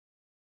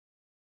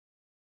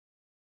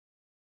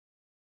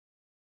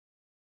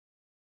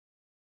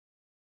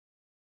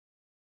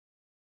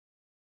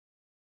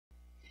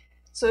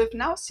So we've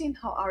now seen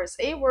how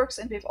RSA works,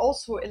 and we've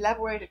also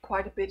elaborated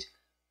quite a bit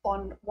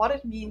on what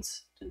it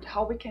means and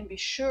how we can be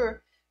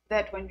sure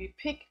that when we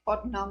pick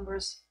odd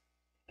numbers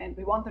and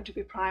we want them to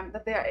be prime,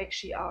 that they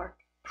actually are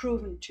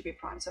proven to be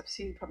prime. So I've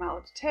seen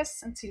primality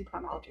tests and seen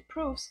primality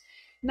proofs.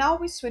 Now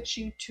we're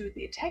switching to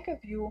the attacker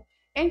view,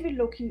 and we're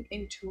looking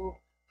into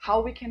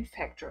how we can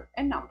factor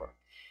a number.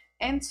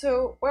 And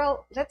so,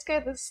 well, let's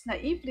get this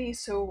naively.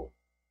 So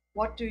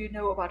what do you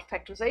know about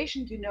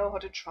factorization? You know how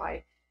to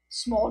try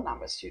small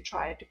numbers. You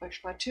try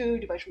division by 2,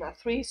 division by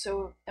 3,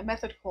 so a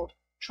method called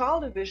trial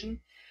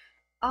division.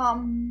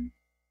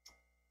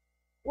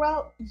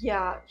 Well,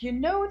 yeah, you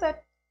know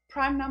that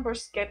prime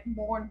numbers get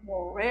more and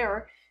more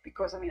rare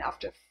because, I mean,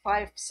 after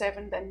 5,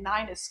 7, then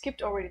 9 is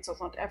skipped already, so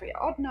it's not every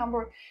odd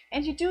number.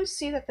 And you do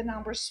see that the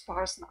numbers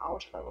sparsen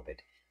out a little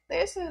bit.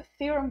 There's a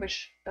theorem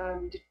which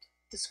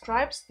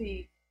describes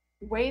the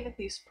way that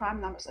these prime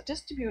numbers are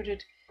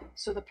distributed.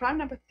 So the prime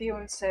number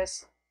theorem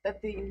says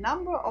that the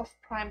number of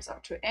primes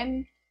up to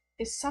n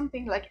is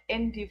something like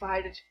n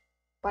divided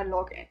by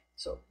log n,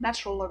 so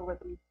natural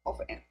logarithm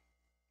of n.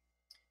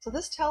 So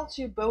this tells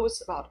you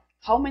both about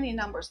how many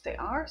numbers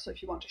there are, so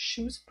if you want to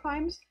choose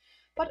primes,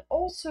 but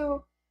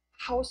also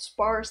how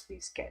sparse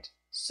these get.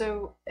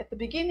 So at the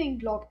beginning,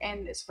 log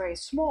n is very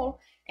small,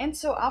 and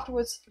so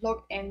afterwards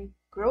log n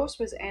grows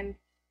with n,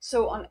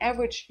 so on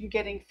average you're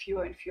getting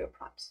fewer and fewer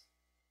primes.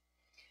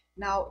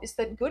 Now, is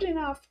that good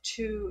enough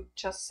to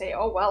just say,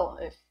 oh well,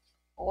 if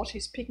all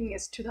she's picking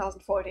is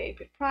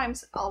 2048-bit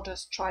primes, I'll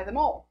just try them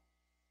all?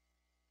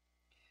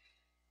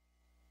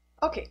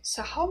 Okay,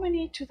 so how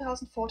many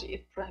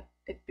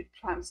 2048-bit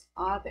primes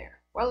are there?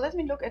 Well, let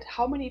me look at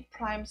how many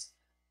primes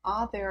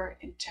are there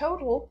in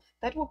total.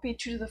 That would be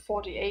 2 to the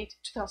 48,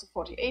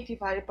 2048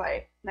 divided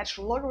by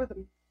natural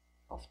logarithm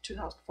of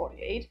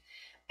 2048.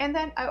 And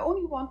then I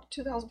only want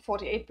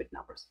 2048-bit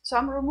numbers. So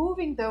I'm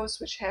removing those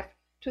which have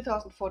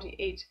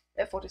 2048,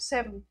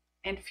 47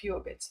 and fewer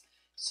bits.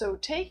 So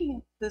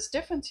taking this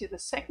difference here, the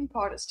second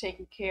part is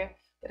taking care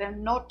that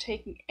I'm not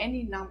taking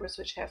any numbers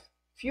which have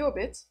fewer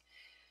bits.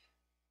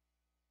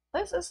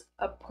 This is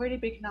a pretty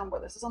big number.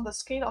 This is on the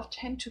scale of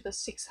 10 to the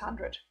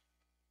 600.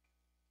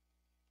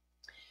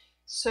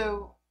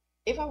 So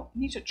if I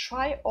need to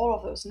try all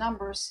of those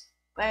numbers,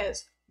 there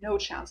is no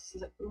chance.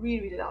 This is a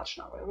really, really large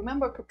number.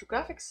 Remember,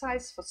 cryptographic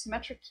size for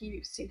symmetric key,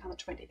 we've seen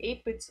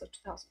 128 bits or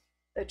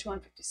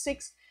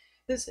 256.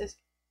 This is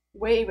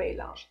way, way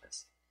larger.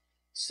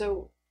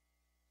 So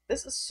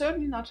this is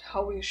certainly not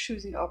how we're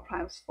choosing our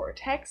primes for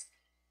attacks.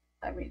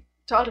 I mean,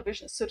 trial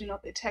division is certainly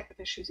not the attack that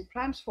we're choosing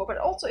primes for, but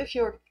also if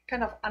you're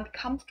kind of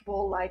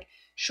uncomfortable, like,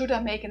 should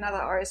I make another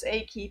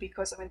RSA key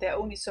because, I mean, there are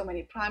only so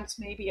many primes,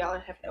 maybe I'll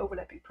have an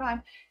overlapping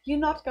prime, you're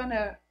not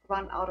gonna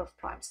run out of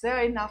primes. There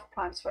are enough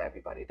primes for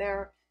everybody. There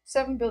are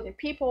 7 billion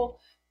people.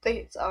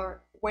 These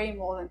are way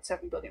more than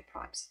 7 billion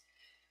primes.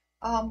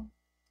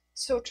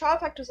 So trial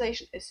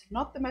factorization is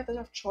not the method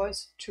of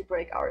choice to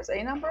break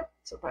RSA number,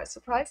 surprise,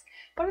 surprise,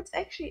 but it's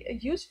actually a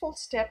useful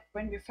step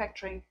when we're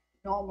factoring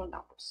normal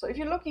numbers. So if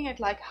you're looking at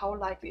like how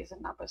likely is a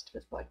number to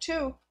divide by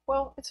 2,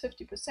 well, it's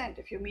 50%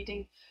 if you're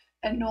meeting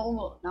a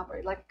normal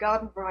number, like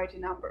garden variety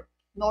number,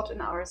 not an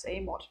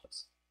RSA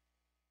modulus.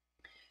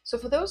 So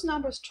for those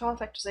numbers, trial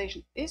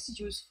factorization is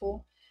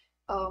useful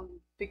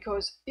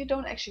because you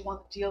don't actually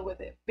want to deal with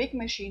a big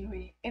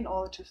machinery in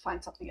order to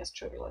find something as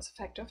trivial as a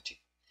factor of 2.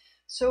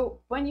 So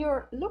when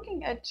you're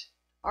looking at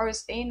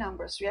RSA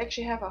numbers, we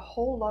actually have a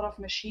whole lot of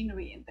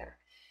machinery in there.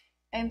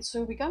 And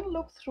so we're going to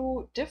look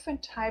through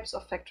different types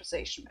of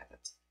factorization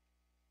methods.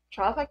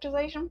 Trial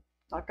factorization,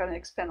 not going to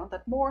expand on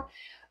that more,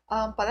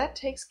 but that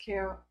takes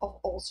care of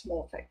all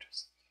small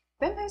factors.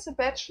 Then there's a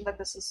batch, that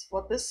this is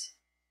what this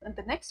and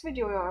the next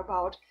video are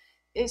about,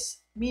 is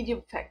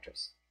medium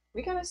factors.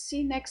 We're going to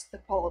see next the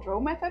Pollard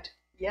row method.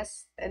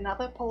 Yes,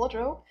 another Pollard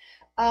row.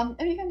 And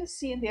we're going to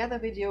see in the other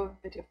video,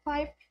 video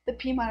 5, the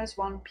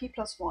p-1,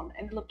 p+1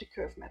 and elliptic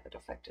curve method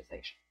of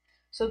factorization.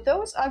 So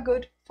those are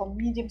good for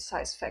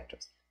medium-sized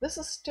factors. This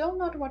is still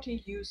not what you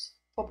use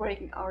for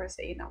breaking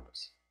RSA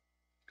numbers.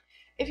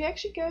 If you're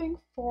actually going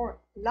for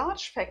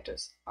large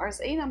factors,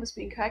 RSA numbers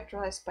being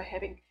characterized by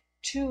having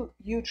 2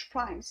 huge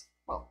primes,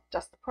 well,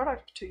 just the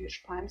product of 2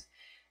 huge primes,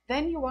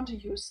 then you want to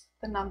use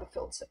the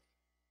number-filled sieve.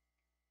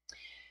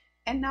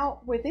 And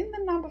now within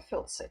the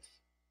number-filled sieve,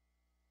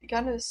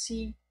 you're going to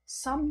see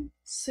some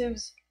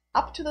sieves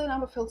up to the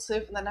number-filled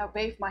sieve, and then I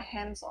wave my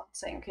hands on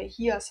saying, okay,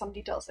 here are some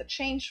details that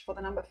change for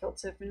the number-filled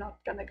sieve. We're not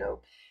going to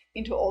go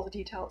into all the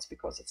details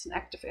because it's an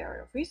active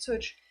area of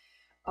research.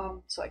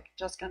 So I'm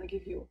just going to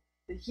give you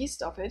the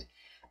gist of it.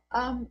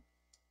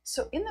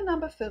 So in the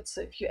number-filled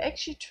sieve, you're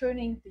actually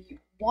turning the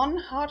one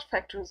hard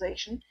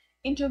factorization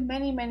into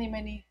many, many,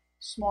 many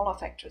smaller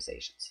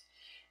factorizations.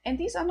 And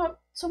these are not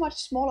so much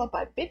smaller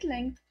by bit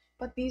length,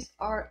 but these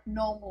are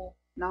normal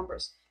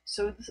numbers.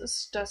 So this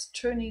is just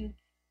turning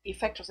a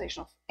factorization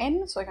of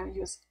n. So I'm going to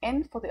use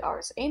n for the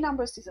RSA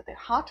numbers. These are the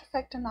hard to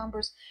factor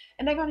numbers.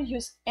 And I'm going to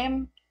use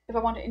m if I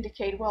want to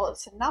indicate, well,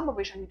 it's a number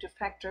which I need to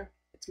factor.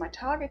 It's my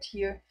target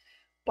here,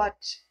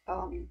 but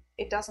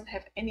it doesn't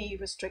have any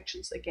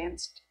restrictions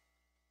against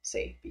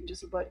say being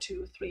divisible by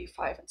 2, 3,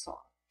 5, and so on.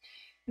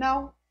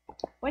 Now,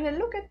 when I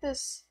look at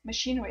this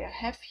machinery I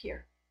have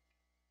here,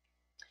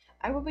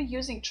 I will be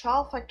using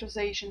trial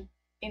factorization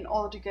in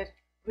order to get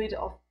rid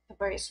of the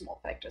very small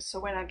factors. So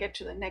when I get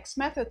to the next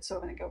method, so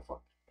when I go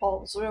for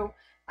Pollard 0,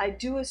 I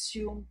do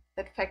assume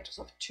that factors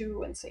of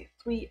 2 and say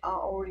 3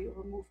 are already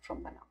removed from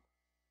the number.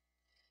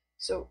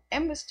 So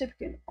m is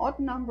typically an odd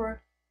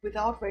number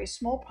without very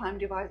small prime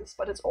divisors,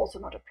 but it's also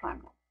not a prime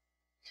number.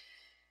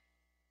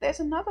 There's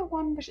another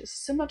one which is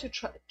similar to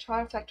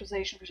trial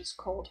factorization, which is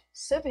called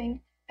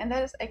sieving, and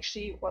that is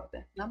actually what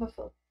the number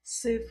field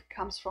sieve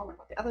comes from and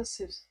what the other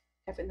sieves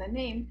have in their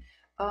name.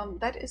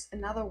 That is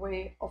another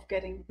way of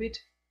getting rid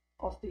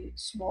of the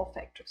small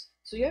factors.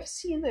 So you have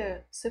seen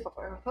the sieve of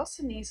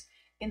Eratosthenes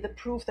in the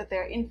proof that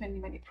there are infinitely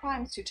many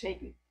primes. You're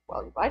taking,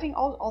 well, you're writing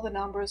all the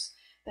numbers,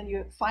 then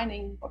you're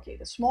finding, okay,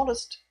 the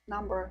smallest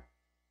number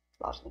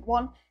larger than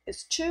 1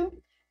 is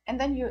 2, and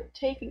then you're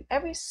taking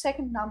every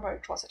second number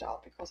and cross it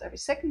out, because every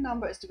second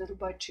number is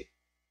divisible by 2.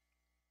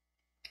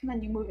 And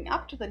then you're moving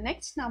up to the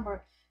next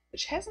number,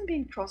 which hasn't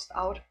been crossed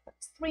out,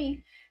 that's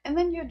 3, and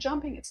then you're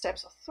jumping at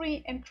steps of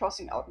 3 and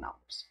crossing out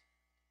numbers.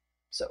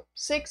 So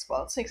 6,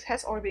 well, 6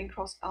 has already been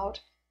crossed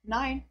out.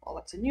 9, well,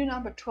 that's a new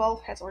number.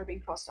 12 has already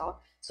been crossed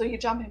out. So you're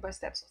jumping by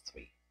steps of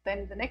 3.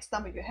 Then the next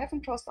number you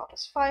haven't crossed out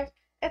is 5,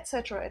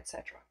 etc.,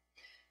 etc.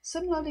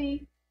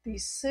 Similarly,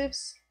 these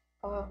sieves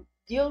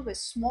deal with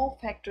small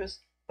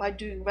factors by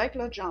doing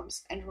regular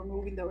jumps and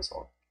removing those,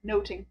 or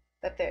noting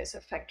that there is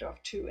a factor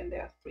of 2 in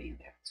there, 3 in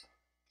there, and so on.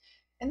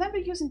 And then we're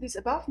using these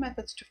above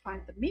methods to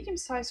find the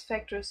medium-sized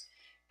factors.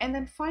 And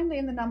then finally,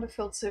 in the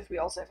number-filled sieve, we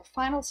also have a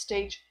final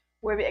stage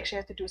where we actually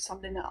have to do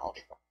some linear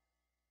algebra.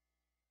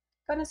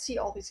 We're going to see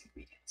all these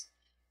ingredients.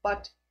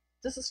 But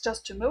this is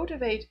just to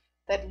motivate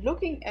that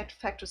looking at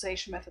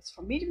factorization methods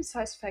for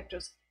medium-sized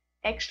factors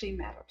actually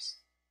matters.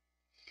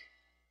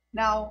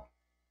 Now,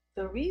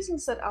 the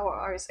reasons that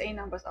our RSA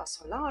numbers are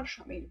so large,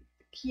 I mean,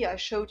 the key I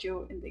showed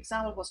you in the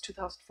example was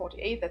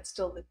 2048. That's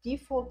still the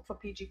default for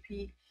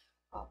PGP.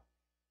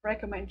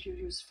 Recommend you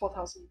use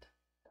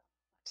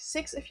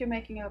 4096 if you're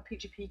making a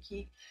PGP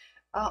key.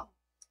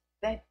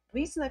 The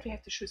reason that we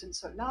have to choose in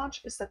so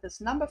large is that this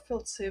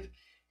number-filled sieve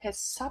has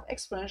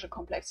sub-exponential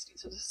complexity.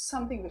 So this is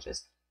something which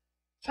is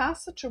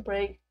faster to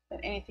break than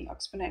anything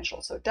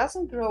exponential. So it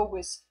doesn't grow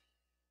with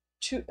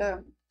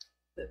the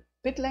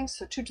bit length,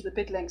 so 2 to the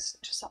bit length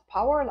to some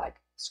power, like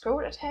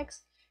scroll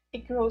attacks.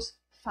 It grows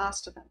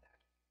faster than that.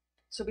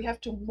 So we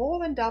have to more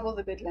than double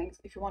the bit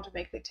length if you want to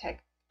make the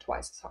attack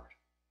twice as hard.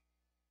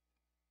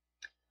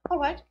 All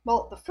right,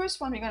 well, the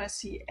first one we're going to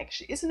see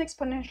actually is an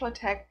exponential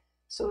attack.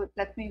 So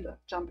let me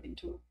jump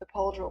into the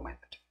Pollard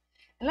method.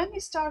 And let me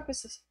start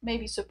with this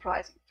maybe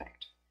surprising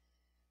fact.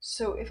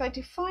 So if I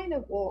define a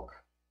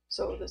walk,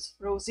 so this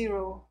row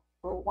 0,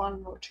 row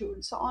 1, row 2,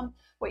 and so on,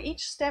 where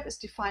each step is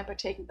defined by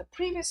taking the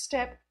previous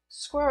step,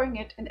 squaring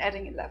it, and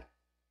adding 11.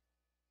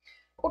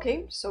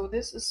 Okay, so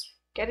this is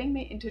getting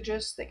me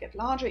integers. They get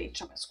larger each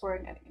time I'm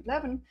squaring, adding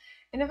 11.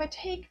 And if I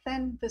take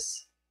then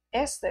this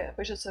s there,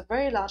 which is a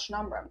very large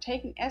number, I'm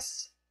taking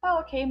s, well,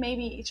 okay,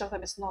 maybe each of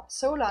them is not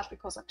so large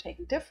because I'm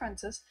taking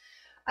differences.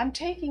 I'm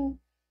taking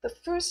the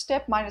first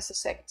step minus the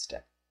second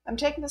step. I'm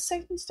taking the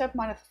second step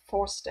minus the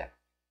fourth step.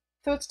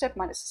 Third step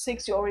minus the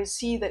sixth. You already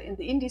see that in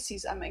the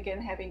indices I'm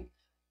again having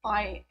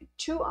I,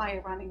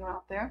 2i running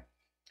around there.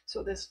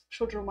 So this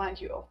should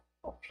remind you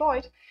of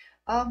Floyd.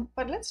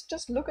 But let's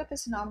just look at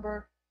this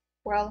number.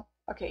 Well,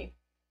 okay,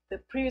 the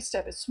previous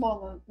step is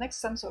smaller than the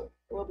next time, so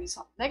there will be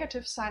some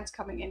negative signs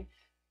coming in.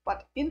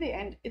 But in the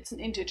end, it's an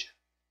integer.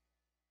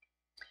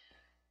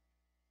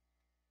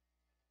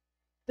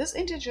 This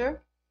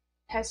integer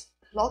has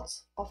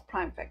lots of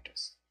prime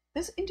factors.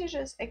 This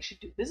integer is actually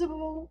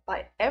divisible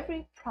by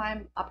every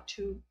prime up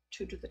to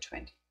 2 to the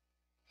 20.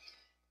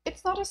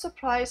 It's not a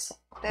surprise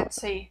that,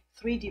 say,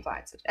 3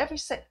 divides it.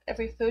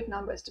 Every third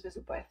number is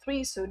divisible by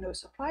 3, so no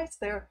surprise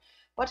there.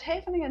 But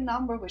having a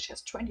number which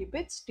has 20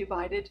 bits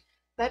divided,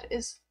 that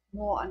is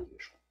more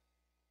unusual.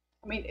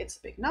 I mean, it's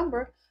a big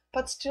number,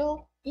 but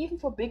still, even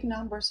for big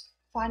numbers,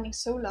 finding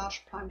so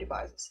large prime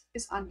divisors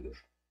is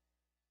unusual.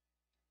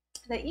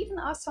 There even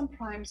are some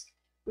primes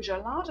which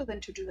are larger than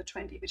 2 to the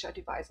 20, which are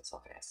divisors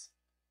of S.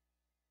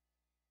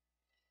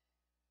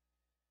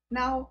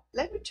 Now,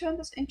 let me turn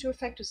this into a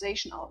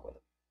factorization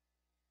algorithm.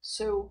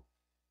 So,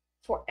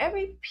 for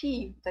every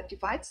p that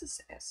divides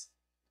this S,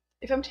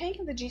 if I'm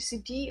taking the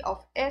GCD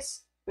of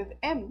S with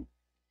m,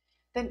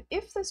 then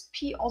if this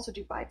p also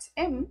divides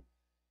m,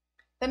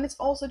 then it's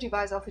also a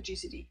divisor of the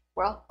GCD.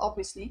 Well,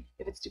 obviously,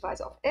 if it's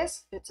divisor of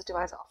S, it's a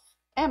divisor of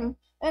m,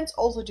 and it's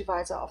also a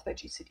divisor of the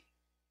GCD.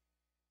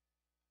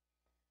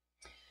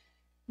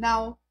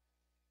 Now,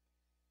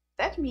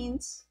 that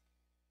means,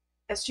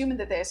 assuming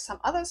that there is some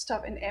other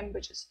stuff in M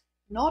which is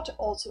not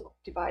also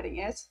dividing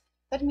S,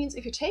 that means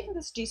if you're taking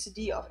this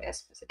GCD of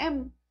S with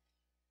M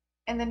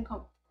and then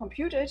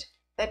compute it,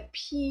 that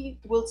P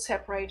will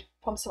separate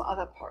from some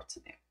other parts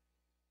in M.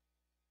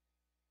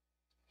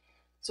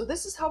 So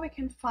this is how we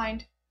can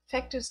find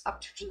factors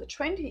up to the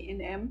 20 in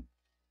M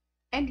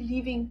and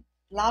leaving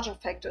larger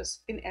factors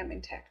in M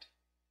intact.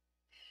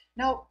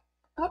 Now,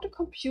 how to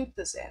compute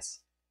this S?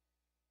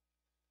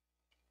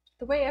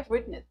 The way I've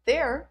written it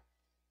there,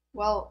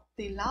 well,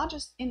 the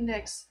largest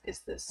index is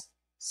this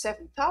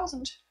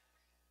 7,000.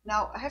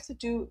 Now I have to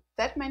do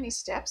that many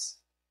steps.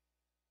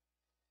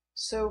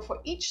 So for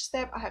each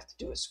step I have to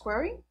do a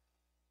squaring.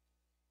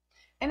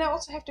 And I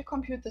also have to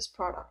compute this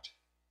product.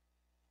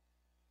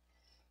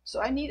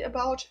 So I need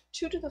about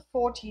 2 to the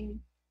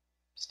 14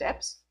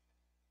 steps.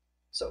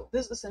 So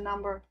this is a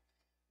number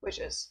which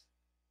is,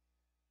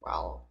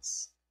 well,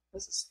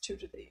 this is 2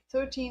 to the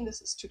 13,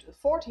 this is 2 to the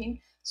 14.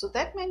 So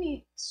that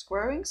many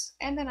squarings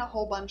and then a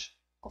whole bunch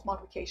of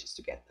multiplications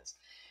to get this.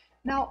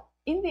 Now,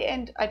 in the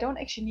end, I don't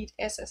actually need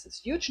S as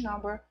this huge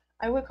number.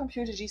 I will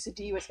compute a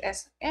GCD with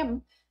S and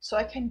M, so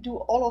I can do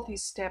all of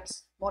these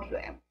steps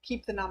modulo M,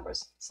 keep the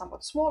numbers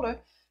somewhat smaller,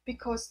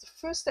 because the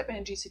first step in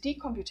a GCD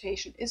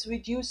computation is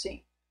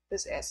reducing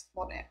this S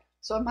mod M.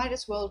 So I might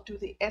as well do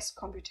the S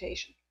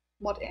computation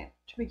mod M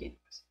to begin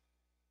with.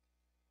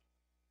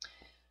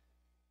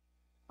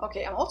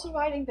 Okay, I'm also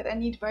writing that I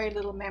need very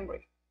little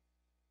memory.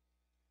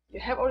 You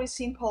have already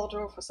seen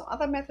Pollard for some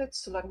other methods,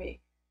 so let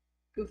me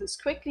do this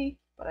quickly,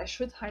 but I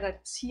should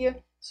highlight this here.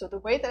 So the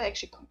way that I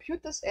actually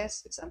compute this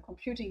S is I'm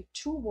computing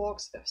 2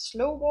 walks, a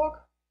slow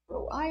walk,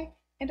 row I,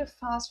 and a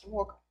fast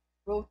walk,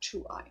 row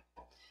 2I.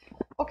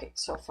 Okay,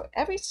 so for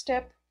every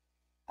step,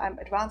 I'm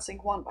advancing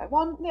one by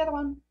one, the other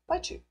one by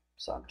 2.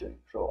 So I'm doing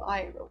row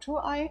I, row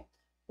 2I,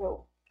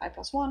 row I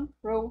plus 1,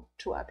 row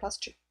 2I plus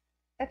 2,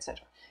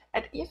 etc.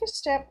 At every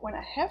step, when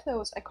I have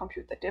those, I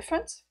compute the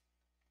difference,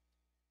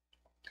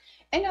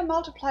 and I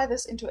multiply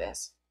this into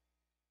S.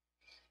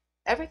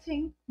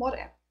 Everything mod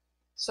M.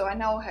 So I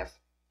now have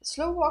the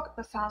slow walk,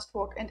 the fast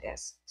walk, and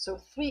S. So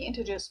 3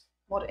 integers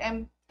mod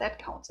M, that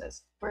counts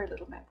as very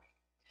little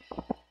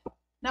memory.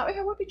 Now if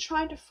I would be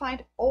trying to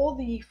find all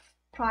the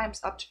primes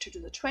up to 2 to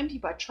the 20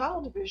 by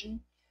trial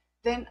division,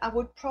 then I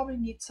would probably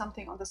need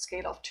something on the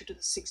scale of 2 to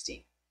the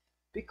 16.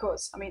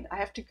 Because, I mean, I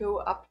have to go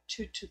up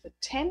 2 to the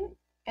 10,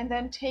 and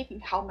then taking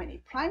how many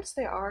primes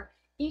there are,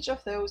 each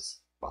of those,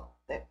 well,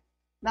 the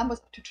numbers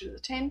up to 2 to the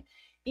 10,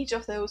 each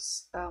of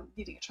those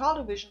needing a trial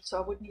division, so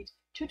I would need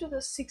 2 to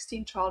the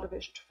 16 trial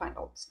division to find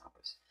all these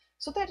numbers.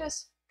 So that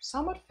is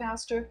somewhat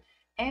faster,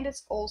 and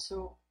it's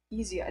also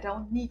easier. I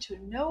don't need to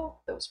know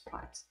those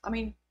primes. I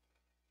mean,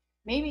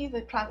 maybe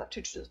the primes up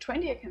to 2 to the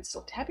 20 I can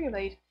still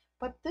tabulate,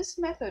 but this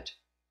method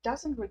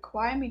doesn't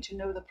require me to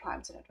know the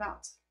primes in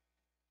advance.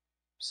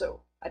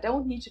 So I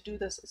don't need to do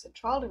this as a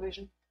trial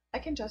division. I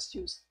can just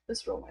use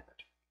this row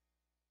method.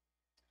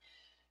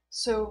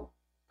 So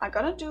I'm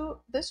gonna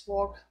do this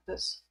walk,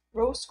 this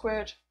row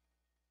squared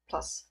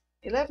plus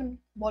 11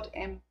 mod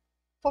M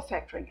for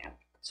factoring M.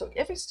 So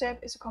every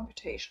step is a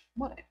computation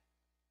mod M.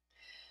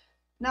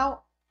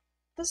 Now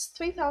this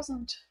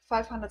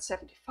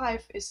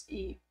 3575 is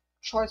a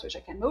choice which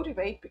I can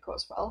motivate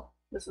because, well,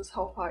 this is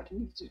how far I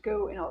need to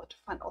go in order to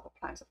find all the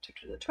primes up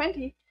to the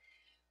 20.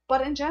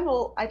 But in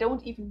general, I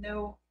don't even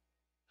know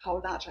how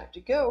large I have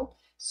to go.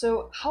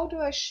 So how do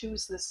I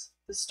choose this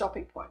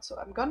stopping point? So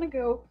I'm gonna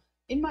go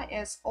in my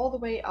S all the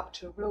way up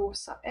to row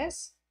sub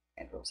S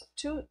and row sub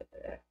 2,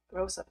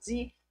 row sub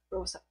Z,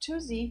 row sub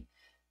 2Z,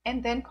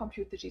 and then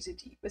compute the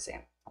GCD with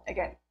M.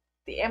 Again,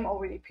 the M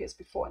already appears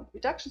before in the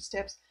reduction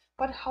steps,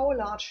 but how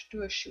large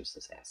do I choose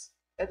this S,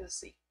 this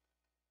Z?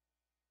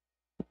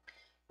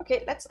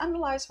 Okay, let's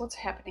analyze what's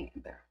happening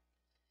in there.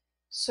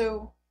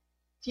 So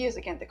here's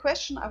again the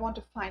question. I want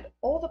to find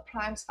all the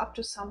primes up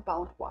to some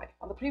bound y.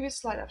 On the previous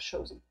slide I've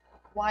chosen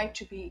y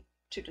to be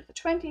 2 to the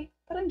 20,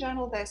 but in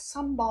general there's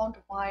some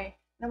bound y,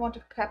 and I want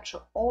to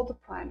capture all the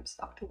primes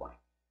up to y.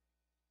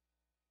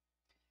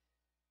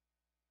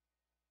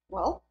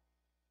 Well,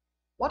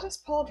 what does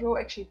Pollard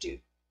actually do?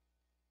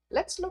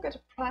 Let's look at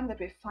a prime that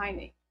we're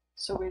finding.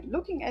 So we're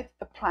looking at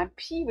a prime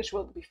p, which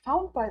will be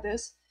found by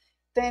this.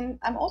 Then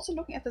I'm also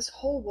looking at this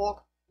whole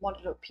walk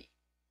modulo p.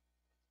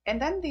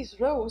 And then these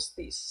rows,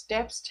 these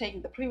steps,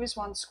 taking the previous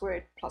one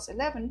squared plus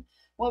 11,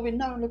 well, we're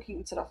now looking,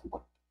 instead of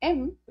mod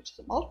m, which is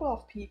a multiple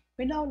of p,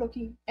 we're now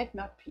looking at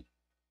mod p.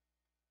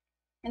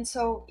 And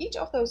so each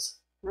of those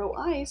row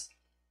i's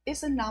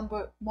is a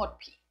number mod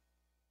p.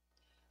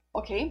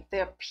 Okay,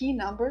 they are p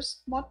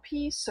numbers mod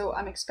p, so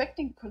I'm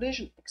expecting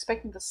collision,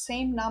 expecting the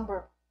same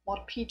number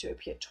mod p to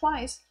appear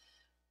twice.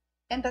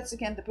 And that's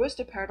again the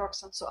birthday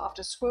paradox, and so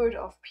after square root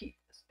of p,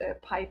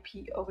 pi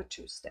p over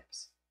 2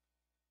 steps.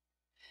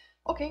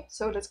 Okay,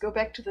 so let's go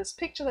back to this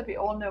picture that we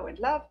all know and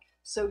love.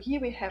 So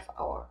here we have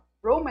our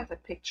row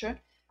method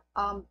picture.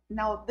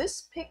 Now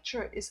this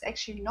picture is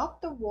actually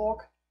not the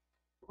walk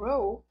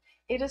row,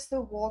 it is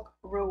the walk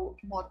row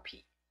mod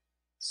p.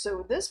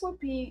 So this would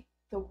be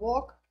the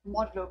walk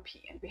modulo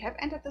p, and we have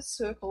entered the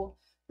circle.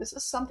 This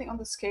is something on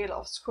the scale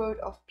of square root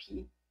of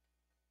p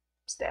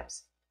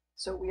steps.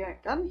 So we are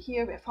done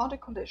here, we have found a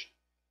collision.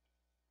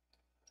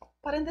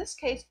 But in this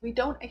case, we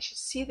don't actually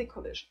see the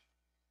collision.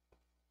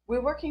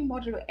 We're working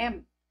modulo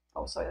m.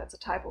 Oh, sorry, that's a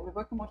typo. We're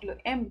working modulo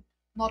m,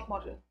 not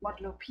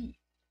modulo p.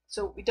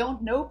 So we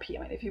don't know p.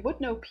 I mean, if you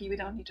would know p, we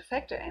don't need to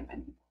factor m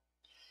anymore.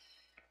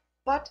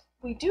 but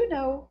we do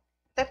know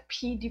that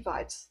P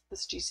divides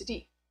this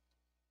GCD.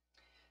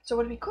 So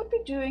what we could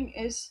be doing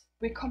is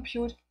we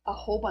compute a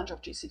whole bunch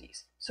of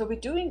GCDs. So we're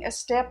doing a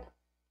step,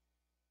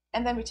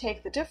 and then we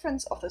take the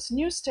difference of this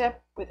new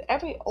step with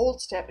every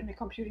old step, and we're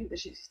computing the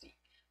GCD.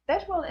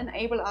 That will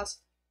enable us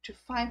to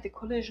find the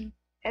collision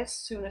as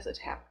soon as it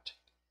happened.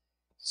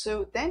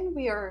 So then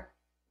we are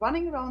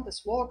running around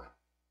this walk,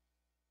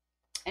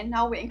 and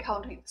now we're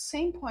encountering the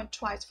same point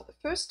twice for the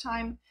first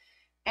time.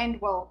 And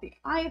well, the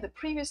I, the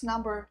previous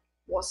number,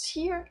 was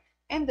here,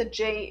 and the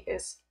J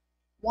is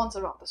once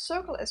around the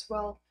circle as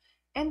well.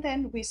 And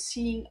then we're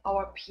seeing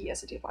our P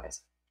as a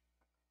divisor.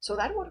 So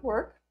that would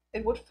work.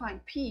 It would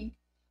find P,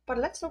 but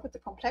let's look at the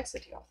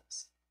complexity of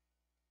this.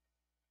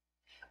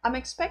 I'm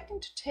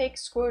expecting to take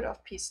square root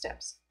of P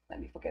steps.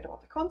 Let me forget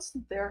about the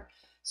constant there.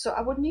 So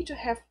I would need to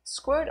have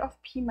square root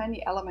of P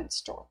many elements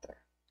stored there.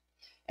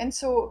 And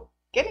so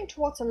getting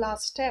towards the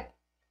last step,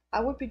 I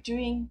would be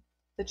doing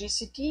the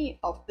GCD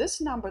of this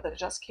number that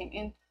just came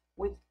in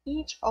with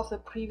each of the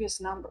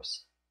previous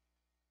numbers.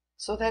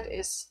 So that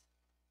is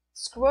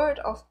square root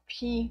of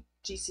P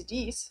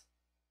GCDs,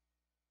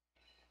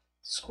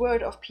 square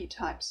root of P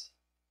times.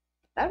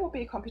 That would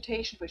be a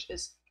computation which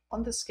is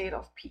on the scale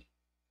of P.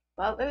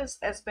 Well, that is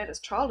as bad as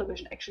trial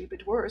division, actually a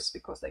bit worse,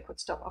 because they could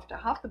stop after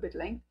half the bit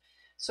length.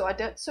 So I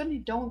certainly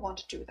don't want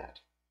to do that.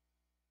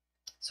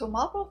 So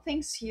multiple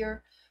things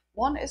here.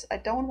 One is I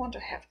don't want to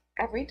have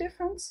every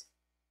difference.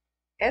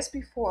 As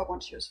before, I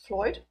want to use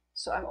Floyd.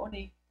 So I'm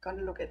only going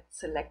to look at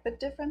selected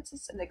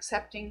differences and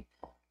accepting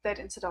that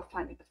instead of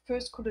finding the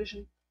first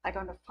collision, I'm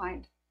going to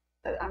find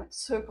that I'm in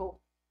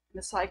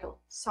the cycle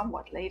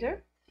somewhat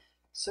later.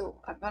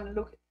 So I'm going to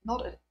look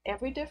not at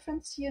every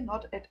difference here,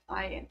 not at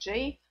I and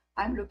J.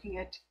 I'm looking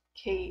at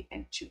K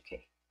and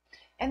 2K.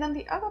 And then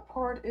the other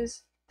part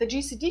is the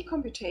GCD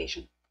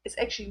computation is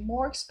actually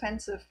more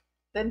expensive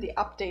than the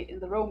update in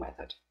the row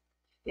method.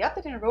 The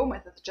update in the row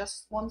method is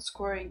just one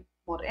squaring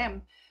mod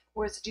m,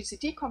 whereas the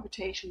GCD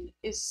computation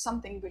is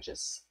something which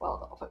is,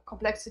 well, of a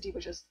complexity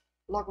which is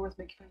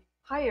logarithmically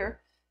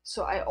higher.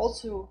 So I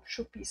also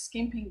should be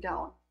skimping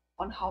down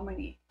on how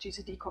many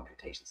GCD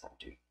computations I'm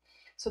doing.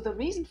 So the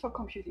reason for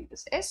computing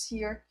this S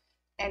here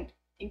and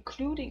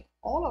including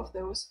all of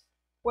those,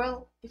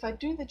 well, if I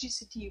do the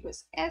GCD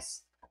with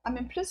S, I'm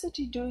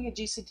implicitly doing a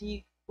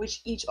GCD with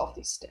each of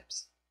these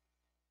steps.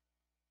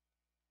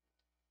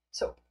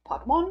 So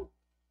part one,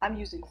 I'm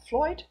using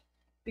Floyd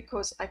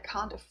because I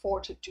can't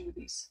afford to do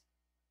these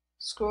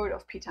square root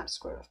of P times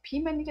square root of P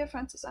many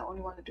differences. I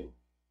only want to do,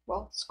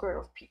 well, square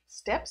root of P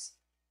steps.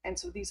 And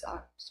so these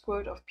are square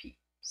root of P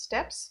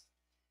steps.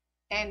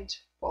 And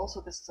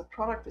also this is a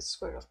product with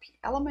square root of P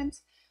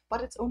elements,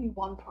 but it's only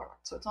one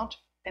product. So it's not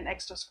an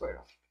extra square root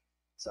of P.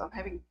 So I'm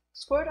having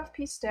square root of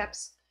P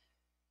steps,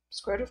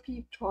 square root of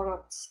P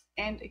products.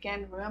 And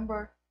again,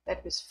 remember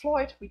that with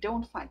Floyd, we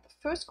don't find the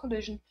first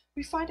collision.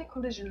 We find a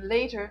collision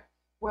later,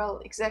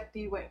 well,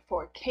 exactly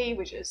for K,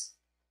 which is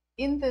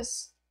in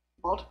this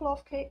multiple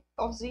of K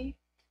of Z.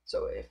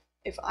 So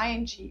if I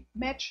and G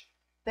match,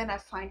 then I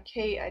find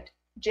K at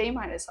J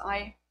minus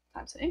I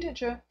times an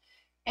integer,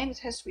 and it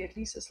has to be at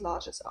least as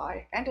large as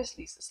I and at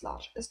least as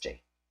large as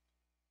J.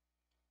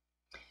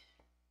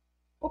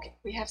 Okay,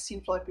 we have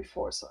seen Floyd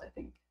before, so I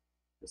think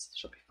this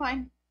should be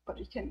fine, but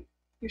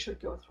we should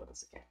go through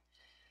this again.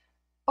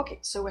 Okay,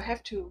 so we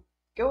have to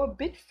go a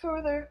bit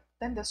further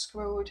than the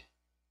square root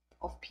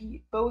of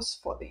P, both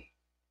for the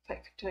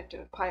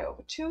factor pi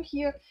over 2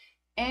 here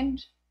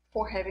and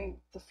for having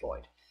the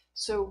Floyd.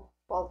 So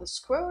while the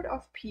square root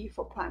of P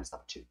for primes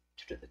up to 2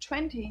 to the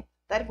 20,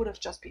 that would have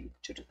just been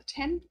 2 to the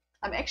 10.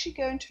 I'm actually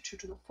going to 2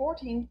 to the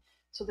 14,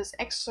 so this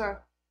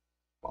extra,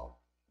 well,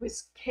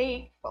 with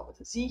K, well, with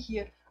the Z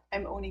here,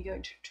 I'm only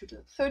going to 2 to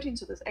the 13,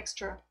 so this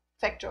extra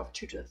factor of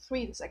 2 to the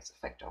 3, this extra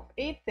factor of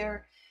 8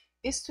 there,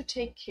 is to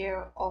take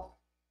care of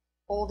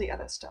all the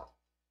other stuff,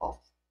 of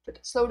the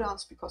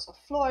slowdowns because of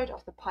Floyd,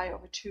 of the pi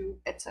over 2,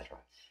 etc.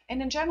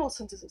 And in general,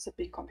 since this is a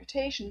big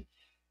computation,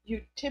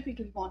 you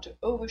typically want to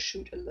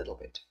overshoot a little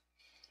bit.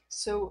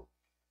 So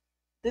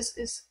this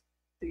is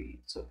the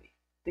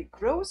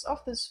growth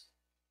of this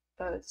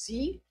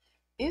Z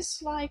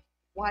is like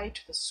y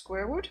to the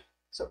square root,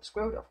 so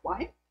square root of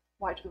y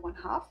to the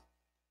 1/2,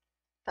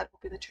 that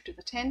would be the 2 to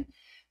the 10,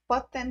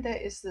 but then there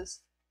is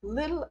this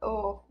little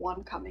o of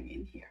 1 coming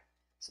in here.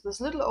 So this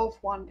little o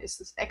of 1 is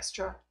this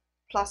extra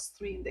plus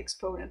 3 in the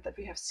exponent that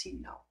we have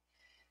seen now.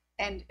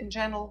 And in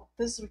general,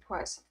 this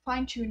requires some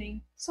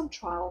fine-tuning, some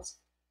trials,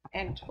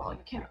 and well,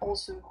 you can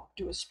also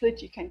do a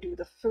split. You can do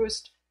the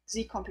first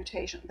Z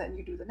computation, then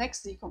you do the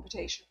next Z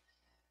computation.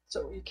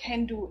 So you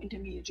can do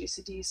intermediate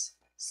GCDs,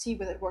 see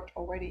whether it worked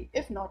already.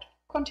 If not,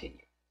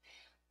 continue.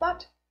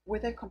 But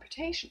with a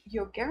computation,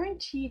 you're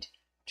guaranteed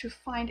to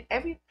find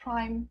every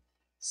prime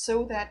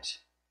so that,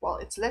 well,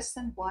 it's less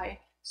than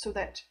y, so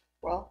that,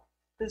 well,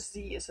 this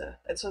Z is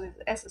so this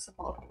S is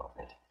a multiple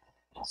of it.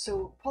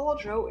 So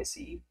Pollard row is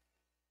a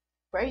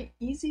very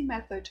easy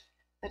method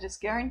that is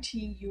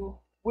guaranteeing you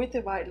with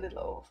the right little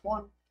o of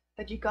 1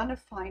 that you're gonna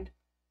find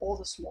all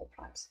the small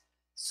primes.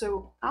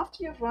 So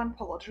after you've run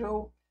Pollard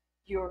row,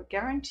 you're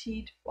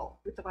guaranteed, well,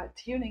 with the right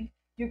tuning,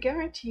 you're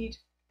guaranteed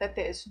that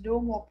there is no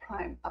more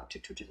prime up to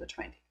 2 to the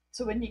 20.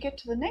 So when you get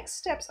to the next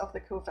steps of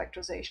the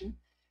cofactorization,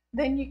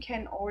 then you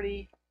can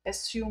already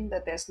assume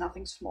that there's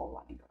nothing small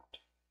running around.